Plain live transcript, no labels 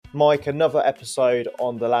Mike, another episode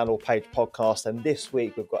on the Landlord Page podcast, and this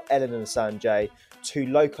week we've got Ellen and Sanjay, two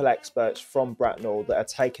local experts from Bracknell that are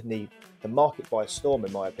taking the market by storm,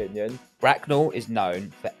 in my opinion. Bracknell is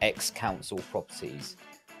known for ex-council properties.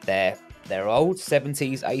 They're old,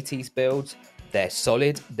 70s, 80s builds. They're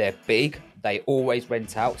solid, they're big, they always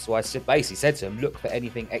rent out. So I basically said to them, look for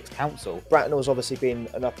anything ex-council. Bracknell's obviously been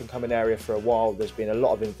an up-and-coming area for a while. There's been a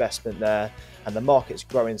lot of investment there, and the market's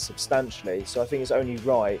growing substantially. So I think it's only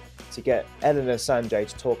right to get Ellen and Sanjay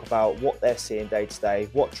to talk about what they're seeing day to day,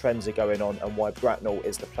 what trends are going on, and why Bracknell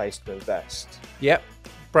is the place to invest. Yep,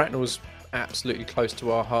 Bracknell's absolutely close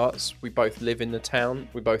to our hearts. We both live in the town,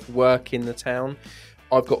 we both work in the town.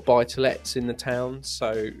 I've got buy-to-lets in the town,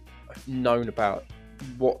 so I've known about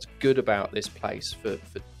what's good about this place for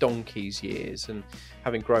donkey's years, and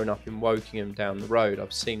having grown up in Wokingham down the road,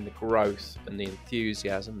 I've seen the growth and the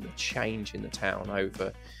enthusiasm, the change in the town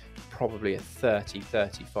over probably a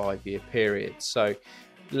 35 year period. So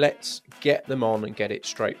let's get them on and get it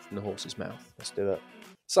straight from the horse's mouth. Let's do it.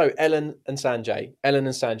 So Ellen and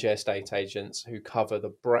Sanjay estate agents who cover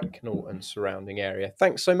the Bracknell and surrounding area.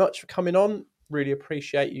 Thanks so much for coming on. Really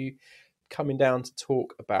appreciate you coming down to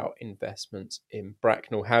talk about investments in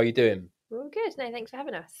Bracknell. How are you doing? Well, good. No, thanks for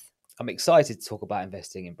having us. I'm excited to talk about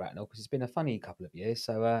investing in Bracknell because it's been a funny couple of years.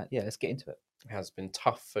 So let's get into it. It has been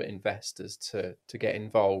tough for investors to get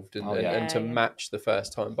involved and to match the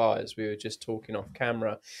first time buyers. We were just talking off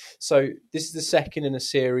camera. So this is the second in a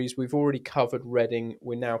series. We've already covered Reading.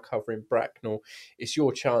 We're now covering Bracknell. It's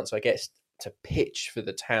your chance, I guess, to pitch for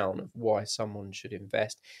the town of why someone should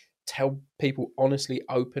invest. Tell people honestly,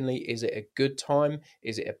 openly, is it a good time?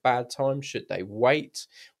 Is it a bad time? Should they wait?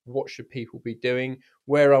 What should people be doing?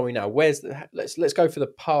 Where are we now? Let's go for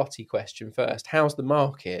the party question first. How's the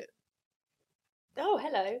market? Oh,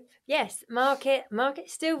 hello. Yes,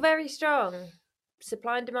 market's still very strong.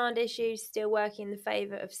 Supply and demand issues still working in the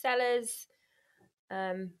favour of sellers.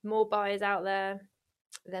 More buyers out there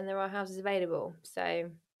than there are houses available.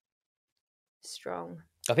 So strong.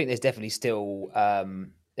 I think there's definitely still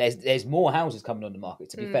there's more houses coming on the market.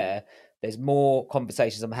 To be fair, there's more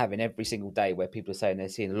conversations I'm having every single day where people are saying they're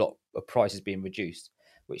seeing a lot of prices being reduced,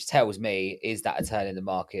 which tells me is that a turn in the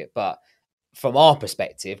market. But from our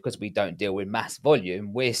perspective, because we don't deal with mass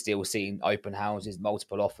volume, we're still seeing open houses,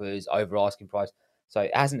 multiple offers, over asking price. So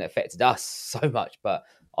it hasn't affected us so much, but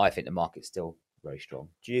I think the market's still very strong.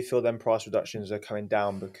 Do you feel then price reductions are coming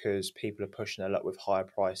down because people are pushing their luck with higher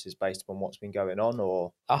prices based upon what's been going on,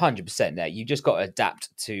 or 100% there? You just got to adapt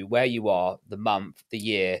to where you are, the month, the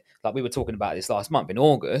year. Like we were talking about this last month in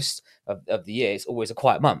August of the year, it's always a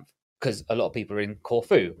quiet month because a lot of people are in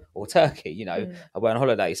Corfu or Turkey, away on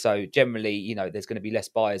holiday. So generally, there's going to be less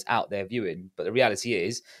buyers out there viewing. But the reality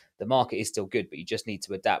is the market is still good, but you just need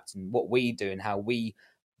to adapt. And what we do and how we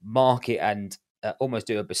market and almost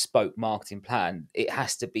do a bespoke marketing plan, it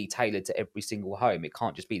has to be tailored to every single home. It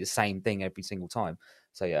can't just be the same thing every single time.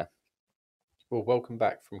 So yeah. Well, welcome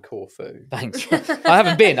back from Corfu. Thanks. I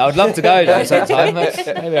haven't been. I would love to go though sometime.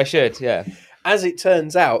 Maybe I should. Yeah. As it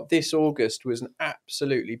turns out, this August was an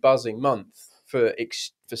absolutely buzzing month for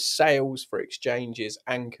sales, for exchanges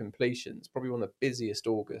and completions. Probably one of the busiest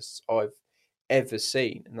Augusts I've ever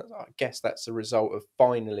seen, and I guess that's a result of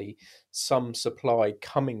finally some supply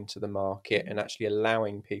coming to the market and actually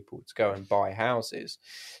allowing people to go and buy houses.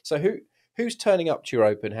 So who's turning up to your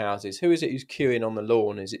open houses? Who is it who's queuing on the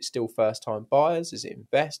lawn? Is it still first time buyers? Is it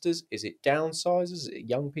investors? Is it downsizers? Is it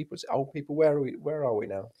young people? Is it old people? Where are we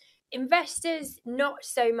now? Investors, not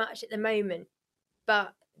so much at the moment,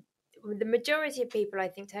 but the majority of people, I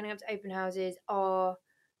think, turning up to open houses are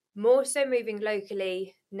more so moving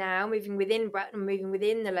locally now, moving within Bracknell, moving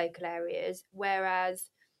within the local areas, whereas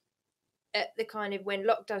at the kind of when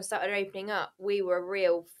lockdown started opening up, we were a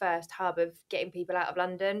real first hub of getting people out of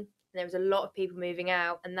London. And there was a lot of people moving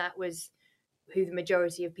out, and that was who the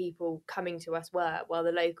majority of people coming to us were, while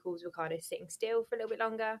the locals were kind of sitting still for a little bit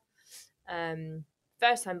longer.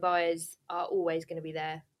 First time buyers are always going to be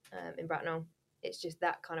there in Bracknell. It's just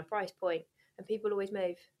that kind of price point, and people always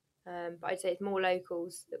move. But I'd say it's more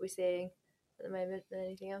locals that we're seeing at the moment than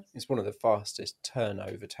anything else. It's one of the fastest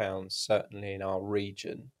turnover towns, certainly in our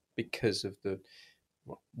region, because of the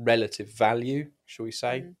relative value, shall we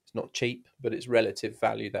say. It's not cheap, but it's relative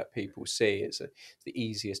value that people see. It's the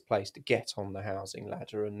easiest place to get on the housing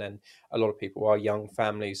ladder. And then a lot of people are young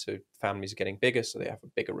families, so families are getting bigger, so they have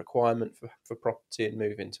a bigger requirement for property and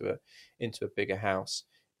move into a bigger house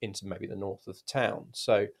into maybe the north of the town.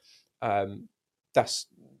 So that's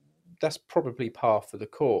probably par for the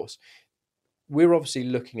course. We're obviously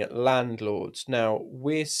looking at landlords. Now,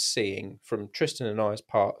 we're seeing from Tristan and I's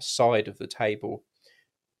side of the table,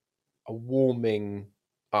 a warming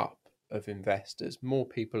up of investors. More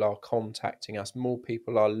people are contacting us. More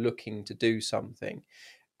people are looking to do something,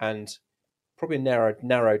 and probably a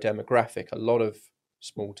narrow demographic. A lot of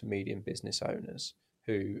small to medium business owners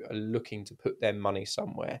who are looking to put their money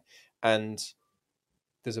somewhere, and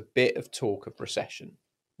there's a bit of talk of recession.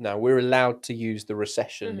 Now, we're allowed to use the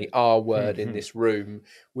recession, the R word in this room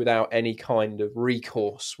without any kind of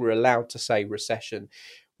recourse. We're allowed to say recession.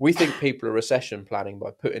 We think people are recession planning by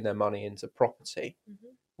putting their money into property.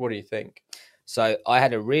 What do you think? So I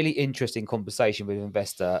had a really interesting conversation with an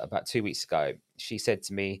investor about 2 weeks ago. She said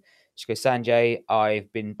to me, she goes, Sanjay,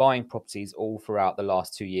 I've been buying properties all throughout the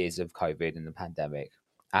last 2 years of COVID and the pandemic.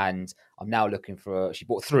 And I'm now looking for, she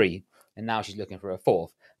bought 3 and now she's looking for a 4th.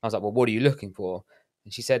 I was like, well, what are you looking for?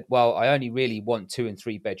 And she said, well, I only really want 2 and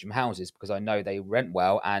 3 bedroom houses because I know they rent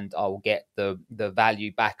well and I'll get the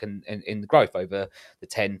value back in the growth over the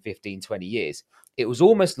 10, 15, 20 years. It was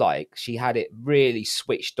almost like she had it really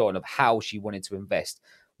switched on of how she wanted to invest,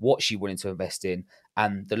 what she wanted to invest in,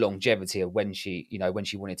 and the longevity of when she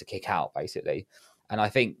wanted to kick out, basically. And I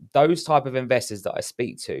think those type of investors that I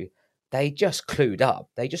speak to, they just clued up.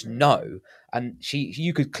 They just know. And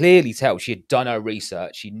you could clearly tell she had done her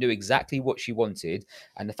research. She knew exactly what she wanted.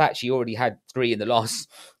 And the fact she already had 3 in the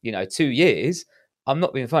last, 2 years, I'm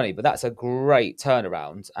not being funny, but that's a great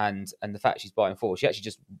turnaround. And the fact she's buying 4, she actually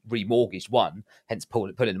just remortgaged 1, hence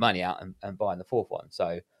pulling the money out and buying the 4th one.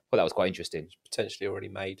 So well, that was quite interesting. Potentially already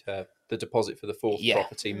made her the deposit for the 4th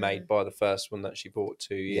property made by the first one that she bought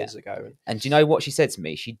 2 years ago. And do you know what she said to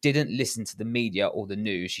me? She didn't listen to the media or the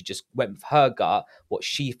news. She just went with her gut, what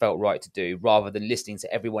she felt right to do, rather than listening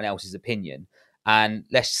to everyone else's opinion. And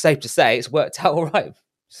let's safe to say it's worked out all right.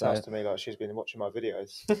 Sounds to me like she's been watching my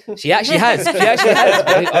videos. She actually has.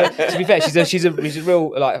 To be fair, she's a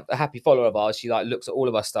real a happy follower of ours. She looks at all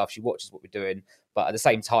of our stuff. She watches what we're doing, but at the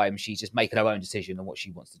same time, she's just making her own decision on what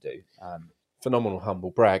she wants to do. Phenomenal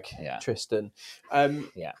humble brag, Tristan.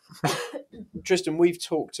 Tristan, we've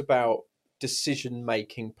talked about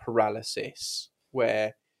decision-making paralysis,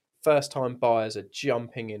 where first-time buyers are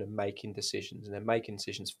jumping in and making decisions, and they're making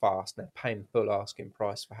decisions fast, and they're paying full asking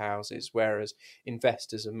price for houses, whereas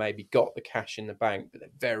investors have maybe got the cash in the bank, but they're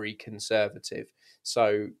very conservative.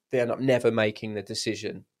 So they end up never making the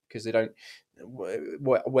decision because they don't,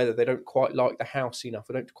 whether they don't quite like the house enough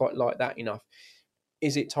or don't quite like that enough.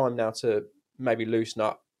 Is it time now to maybe loosen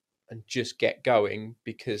up and just get going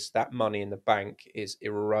because that money in the bank is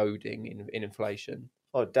eroding in inflation?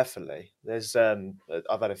 Oh, definitely. There's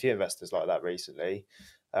I've had a few investors like that recently.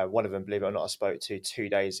 One of them, believe it or not, I spoke to 2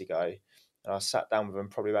 days ago, and I sat down with them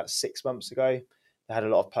probably about 6 months ago. They had a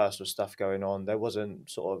lot of personal stuff going on. They wasn't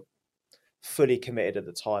sort of fully committed at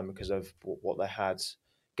the time because of what they had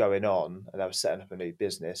going on, and they were setting up a new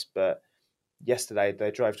business. But yesterday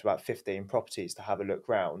they drove to about 15 properties to have a look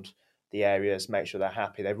round the areas, make sure they're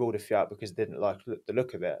happy. They ruled a few out because they didn't like the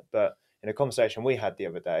look of it. But in a conversation we had the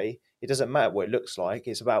other day, it doesn't matter what it looks like.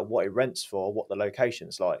 It's about what it rents for, what the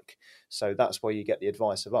location's like. So that's why you get the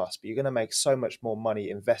advice of us. But you're going to make so much more money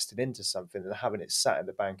invested into something than having it sat in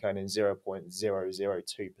the bank earning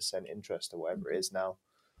 0.002% interest or whatever it is now.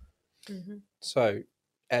 Mm-hmm. So,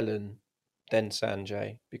 Ellen, then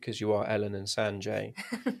Sanjay, because you are Ellen and Sanjay,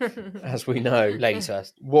 as we know. Ladies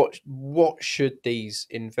first. What should these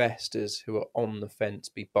investors who are on the fence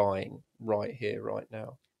be buying right here, right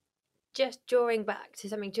now? Just drawing back to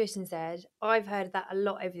something Tristan said, I've heard that a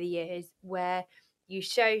lot over the years, where you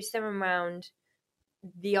show someone around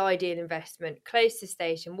the ideal investment, close to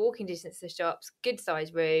station, walking distance to shops, good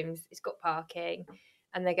sized rooms, it's got parking,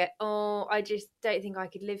 and they go, oh, I just don't think I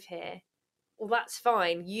could live here. Well, that's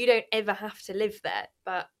fine. You don't ever have to live there,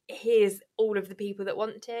 but here's all of the people that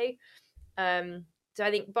want to. So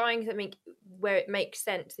I think buying something where it makes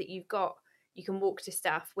sense that you can walk to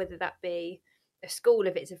stuff, whether that be a school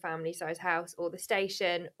if it's a family size house, or the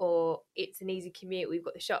station, or it's an easy commute. We've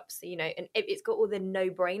got the shops, and it's got all the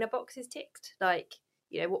no-brainer boxes ticked, like,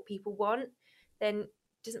 what people want. Then it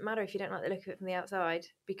doesn't matter if you don't like the look of it from the outside,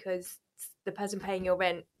 because the person paying your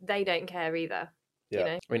rent, they don't care either.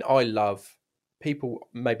 Yeah. I mean, I love, people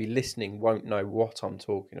maybe listening won't know what I'm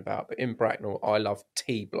talking about, but in Bracknell, I love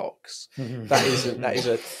T blocks. That is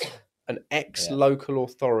an ex-local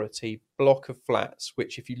authority block of flats,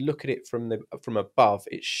 which if you look at it from above,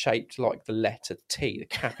 it's shaped like the letter T, the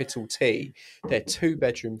capital T. They're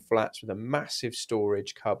 2-bedroom flats with a massive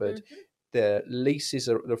storage cupboard. Mm-hmm.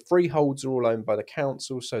 The freeholds are all owned by the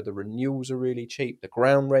council, so the renewals are really cheap, the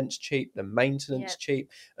ground rent's cheap, the maintenance cheap,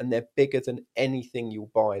 and they're bigger than anything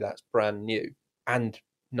you'll buy that's brand new. And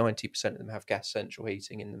 90% of them have gas central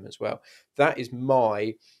heating in them as well. That is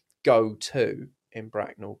my go-to in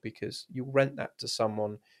Bracknell, because you'll rent that to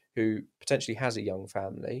someone who potentially has a young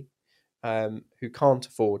family, who can't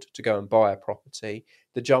afford to go and buy a property.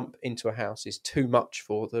 The jump into a house is too much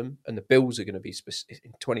for them, and the bills are going to be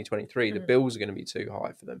in 2023. The bills are going to be too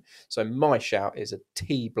high for them. So my shout is a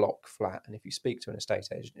T block flat. And if you speak to an estate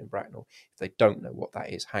agent in Bracknell, if they don't know what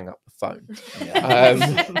that is, hang up the phone.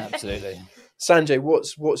 Absolutely. Sanjay,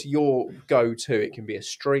 what's your go-to? It can be a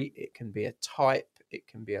street, it can be a type, it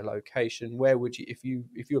can be a location. Where would you, if you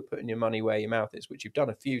were putting your money where your mouth is, which you've done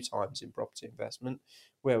a few times in property investment,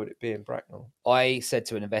 where would it be in Bracknell? I said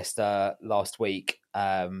to an investor last week,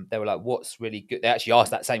 they were like, what's really good? They actually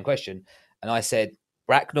asked that same question. And I said,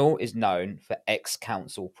 Bracknell is known for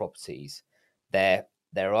ex-council properties. They're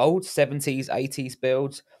old, 70s, 80s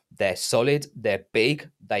builds. They're solid. They're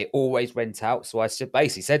big. They always rent out. So I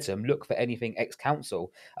basically said to them, look for anything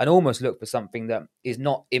ex-council and almost look for something that is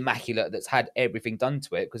not immaculate, that's had everything done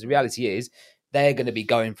to it. Because the reality is, they're going to be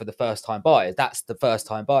going for the first-time buyers. That's the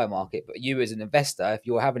first-time buyer market. But you as an investor, if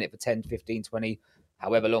you're having it for 10, 15, 20,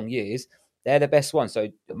 however long years, they're the best ones. So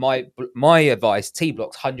my advice, T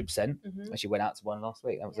blocks 100%. Actually went out to one last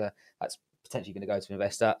week. That's potentially going to go to an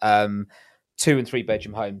investor. 2 and 3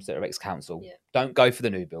 bedroom homes that are ex-council. Yeah. Don't go for the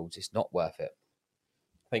new builds. It's not worth it.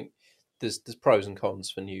 I think there's pros and cons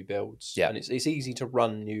for new builds. Yeah. And it's easy to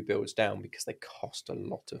run new builds down because they cost a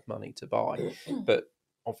lot of money to buy. But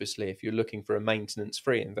obviously, if you're looking for a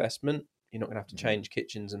maintenance-free investment, you're not going to have to change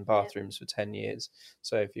kitchens and bathrooms for 10 years.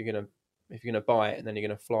 So if you're going to buy it and then you're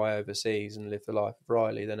going to fly overseas and live the life of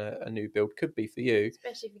Riley, then a new build could be for you.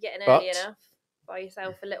 Especially if you're getting early enough. Buy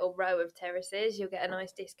yourself a little row of terraces, you'll get a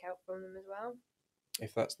nice discount from them as well.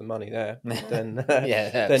 If that's the money there, then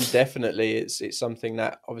then definitely it's something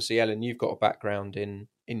that, obviously, Ellen, you've got a background in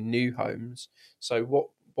new homes. So what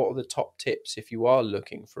are the top tips if you are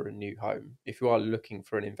looking for a new home, if you are looking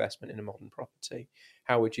for an investment in a modern property?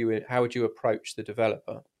 How would you approach the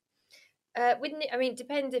developer? It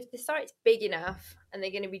depends if the site's big enough and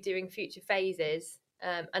they're going to be doing future phases,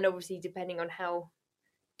 and obviously depending on how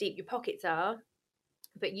deep your pockets are.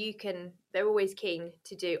 But they're always keen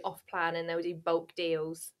to do off plan, and they'll do bulk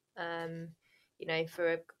deals. I know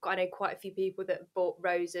quite a few people that bought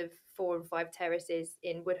rows of 4 and 5 terraces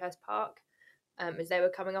in Woodhurst Park as they were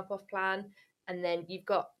coming up off plan. And then you've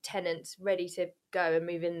got tenants ready to go and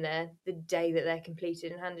move in there the day that they're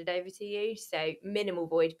completed and handed over to you. So minimal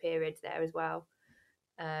void periods there as well.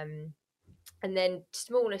 And then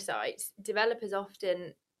smaller sites, developers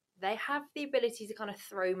often, they have the ability to kind of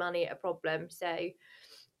throw money at a problem. So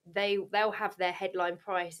they'll have their headline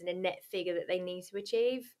price and a net figure that they need to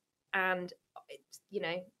achieve. And,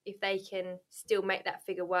 if they can still make that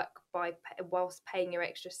figure work whilst paying your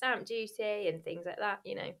extra stamp duty and things like that,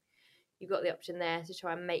 you've got the option there to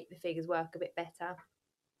try and make the figures work a bit better.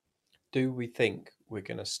 Do we think we're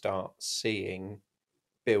going to start seeing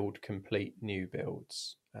build complete new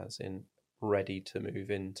builds, as in ready to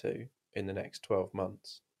move into, in the next 12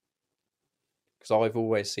 months? Because I've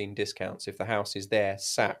always seen discounts. If the house is there,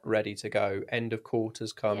 sat, ready to go, end of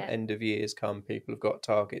quarters come, end of years come, people have got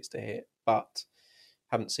targets to hit, but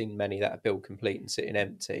haven't seen many that are build complete and sitting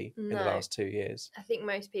empty in the last 2 years. I think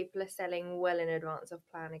most people are selling well in advance of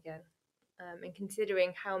plan again. And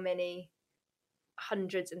considering how many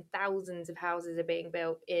hundreds and thousands of houses are being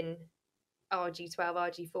built in RG12,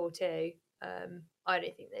 RG42, I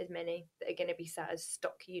don't think there's many that are going to be sat as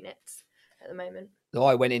stock units at the moment. So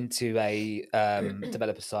I went into a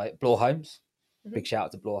developer site, Bloor Homes. Big shout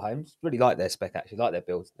out to Bloor Homes. Really like their spec, actually. Like their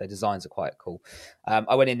builds. Their designs are quite cool.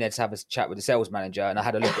 I went in there to have a chat with the sales manager, and I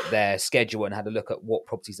had a look at their schedule and had a look at what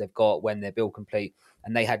properties they've got, when they're build complete.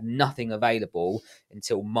 And they had nothing available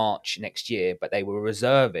until March next year, but they were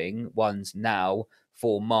reserving ones now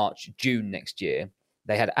for March, June next year.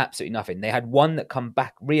 They had absolutely nothing. They had one that come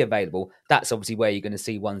back re-available. That's obviously where you're going to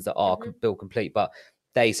see ones that are build complete, but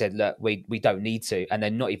they said, look, we don't need to. And they're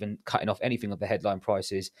not even cutting off anything of the headline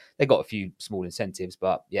prices. They got a few small incentives,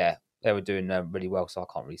 but yeah, they were doing really well. So I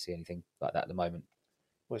can't really see anything like that at the moment.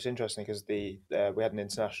 Well, it's interesting because we had an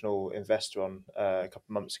international investor on a couple of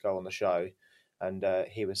months ago on the show, and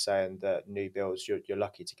he was saying that new builds, you're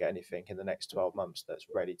lucky to get anything in the next 12 months that's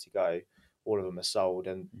ready to go. All of them are sold,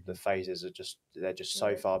 and the phases are they're just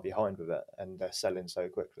so far behind with it, and they're selling so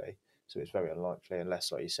quickly. So it's very unlikely,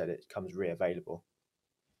 unless, like you said, it comes re-available.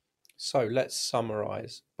 So let's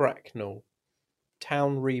summarise. Bracknell,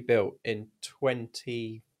 town rebuilt in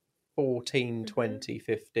 2014,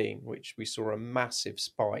 2015, which we saw a massive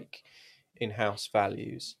spike in house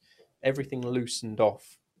values. Everything loosened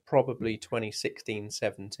off probably 2016,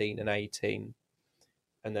 17 and 18.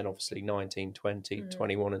 And then obviously 19, 20,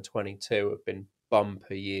 21 and 22 have been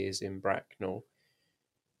bumper years in Bracknell.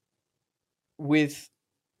 with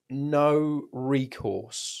no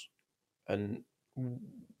recourse and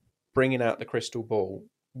bringing out the crystal ball,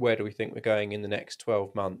 where do we think we're going in the next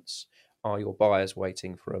 12 months? Are your buyers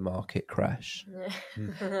waiting for a market crash?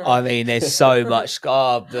 I mean, there's so much.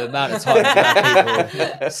 The amount of times that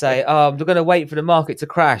people say, "Oh, we're going to wait for the market to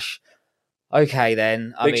crash." Okay,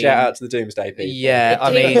 then. Big shout out to the doomsday people.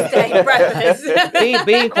 Yeah, The doomsday preppers.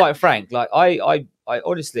 being quite frank, like I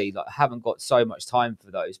honestly like haven't got so much time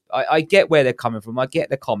for those. I get where they're coming from. I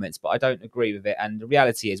get the comments, but I don't agree with it. And the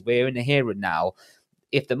reality is, we're in the here and now.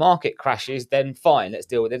 If the market crashes, then fine, let's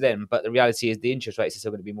deal with it then. But the reality is the interest rates are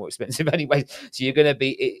still going to be more expensive anyway. So you're going to be,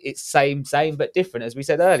 it's same, but different, as we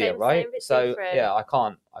said earlier, right? So different. yeah, I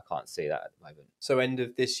can't see that at the moment. So end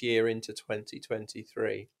of this year into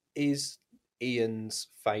 2023, is Ian's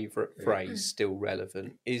favourite phrase still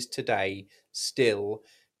relevant? Is today still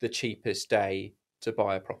the cheapest day to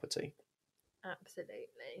buy a property?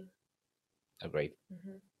 Absolutely. Agreed.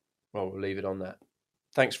 Mm-hmm. Well, we'll leave it on that.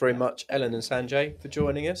 Thanks very much, Ellen and Sanjay, for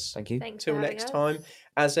joining us. Thank you. Thanks Till for having next us. time,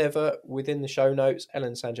 as ever, within the show notes, Ellen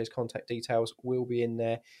and Sanjay's contact details will be in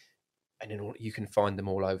there. And then you can find them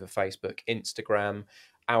all over Facebook, Instagram,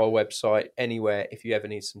 our website, anywhere if you ever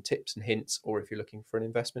need some tips and hints or if you're looking for an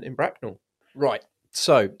investment in Bracknell. Right.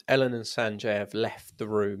 So Ellen and Sanjay have left the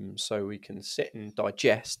room so we can sit and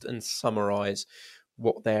digest and summarise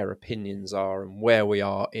what their opinions are and where we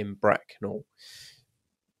are in Bracknell.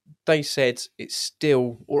 They said it's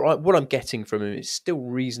still, or what I'm getting from them, it's still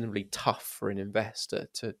reasonably tough for an investor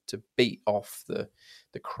to beat off the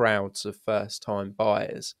crowds of first-time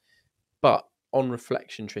buyers. But on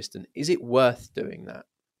reflection, Tristan, is it worth doing that?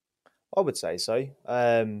 I would say so.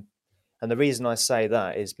 And the reason I say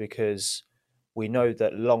that is because we know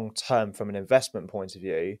that long-term, from an investment point of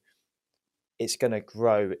view, it's going to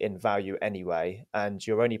grow in value anyway. And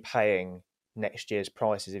you're only paying next year's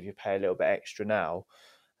prices if you pay a little bit extra now.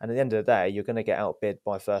 And at the end of the day, you're going to get outbid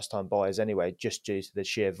by first-time buyers anyway, just due to the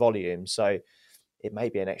sheer volume. So it may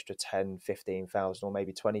be an extra 10, 15,000 or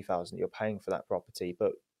maybe 20,000 you're paying for that property.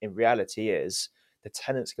 But in reality is the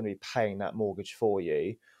tenant's going to be paying that mortgage for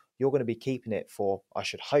you. You're going to be keeping it for, I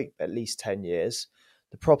should hope, at least 10 years.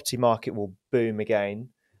 The property market will boom again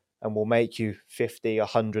and will make you 50,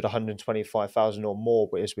 100, 125,000 or more,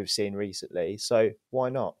 as we've seen recently. So why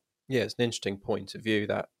not? Yeah, it's an interesting point of view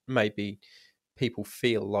that maybe people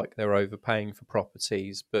feel like they're overpaying for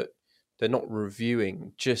properties, but they're not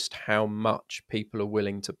reviewing just how much people are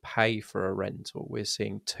willing to pay for a rental. We're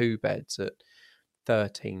seeing 2 beds at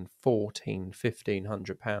 13, 14,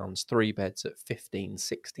 £1,500, 3 beds at 15,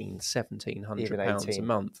 16, £1,700 a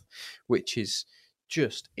month, which is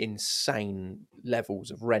just insane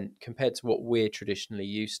levels of rent compared to what we're traditionally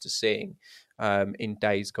used to seeing in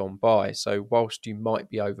days gone by. So whilst you might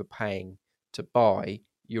be overpaying to buy,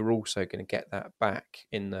 you're also going to get that back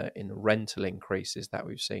in the rental increases that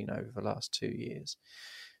we've seen over the last 2 years.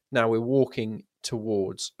 Now we're walking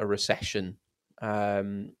towards a recession.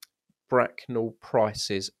 Bracknell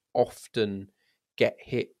prices often get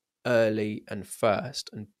hit early and first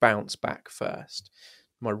and bounce back first.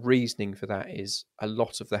 My reasoning for that is a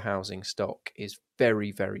lot of the housing stock is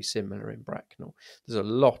very, very similar in Bracknell. There's a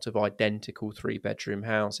lot of identical 3-bedroom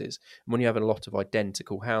houses. And when you have a lot of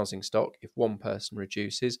identical housing stock, if one person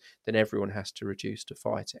reduces, then everyone has to reduce to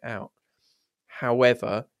fight it out.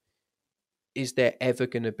 However, is there ever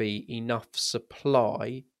going to be enough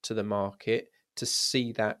supply to the market to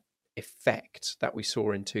see that effect that we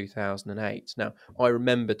saw in 2008? Now, I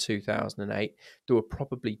remember 2008, there were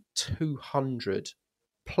probably 200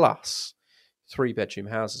 plus 3-bedroom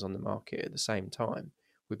houses on the market at the same time.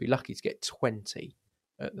 We'd be lucky to get 20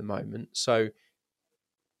 at the moment. So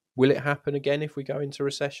will it happen again if we go into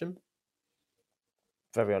recession?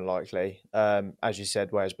 Very unlikely. As you said,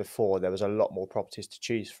 whereas before there was a lot more properties to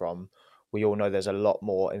choose from, we all know there's a lot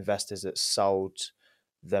more investors that sold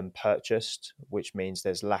than purchased, which means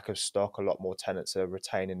there's lack of stock. A lot more tenants are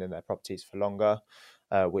retaining in their properties for longer,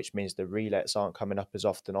 which means the relets aren't coming up as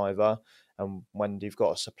often either. And when you've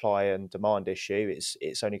got a supply and demand issue,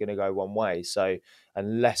 it's only going to go one way. So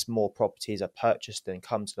unless more properties are purchased and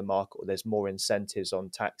come to the market, or there's more incentives on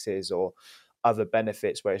taxes or other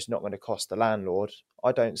benefits where it's not going to cost the landlord,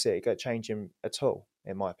 I don't see it changing at all,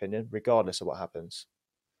 in my opinion, regardless of what happens.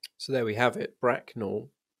 So there we have it. Bracknell,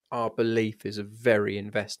 our belief, is a very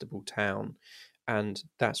investable town. And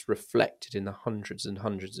that's reflected in the hundreds and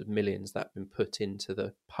hundreds of millions that have been put into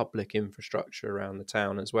the public infrastructure around the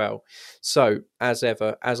town as well. So, as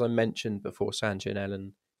ever, as I mentioned before, Sanjay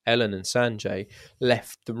and Ellen and Sanjay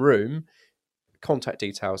left the room, Contact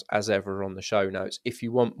details, as ever, on the show notes. If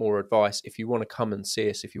you want more advice, if you want to come and see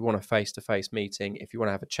us, if you want a face-to-face meeting, if you want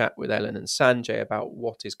to have a chat with Ellen and Sanjay about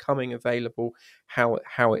what is coming available, how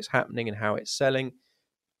it's happening and how it's selling,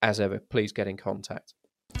 as ever, please get in contact.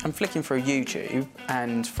 I'm flicking through YouTube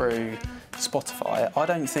and through Spotify. I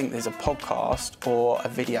don't think there's a podcast or a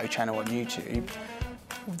video channel on YouTube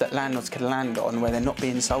that landlords can land on where they're not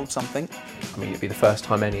being sold something. I mean, it'd be the first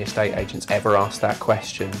time any estate agents ever asked that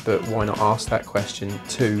question, but why not ask that question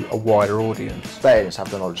to a wider audience? Estate agents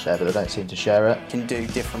have the knowledge there, but they don't seem to share it. You can do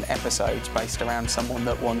different episodes based around someone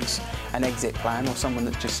that wants an exit plan or someone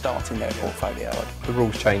that's just starting their portfolio. The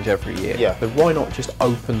rules change every year. Yeah. But why not just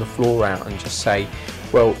open the floor out and just say,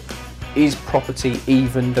 well, is property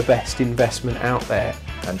even the best investment out there?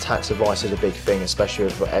 And tax advice is a big thing, especially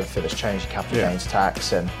with everything that's changed, capital gains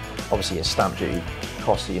tax and obviously your stamp duty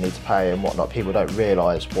costs that you need to pay and whatnot. People don't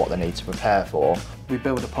realise what they need to prepare for. We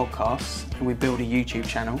build a podcast and we build a YouTube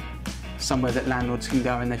channel, somewhere that landlords can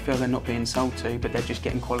go and they feel they're not being sold to, but they're just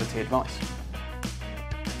getting quality advice.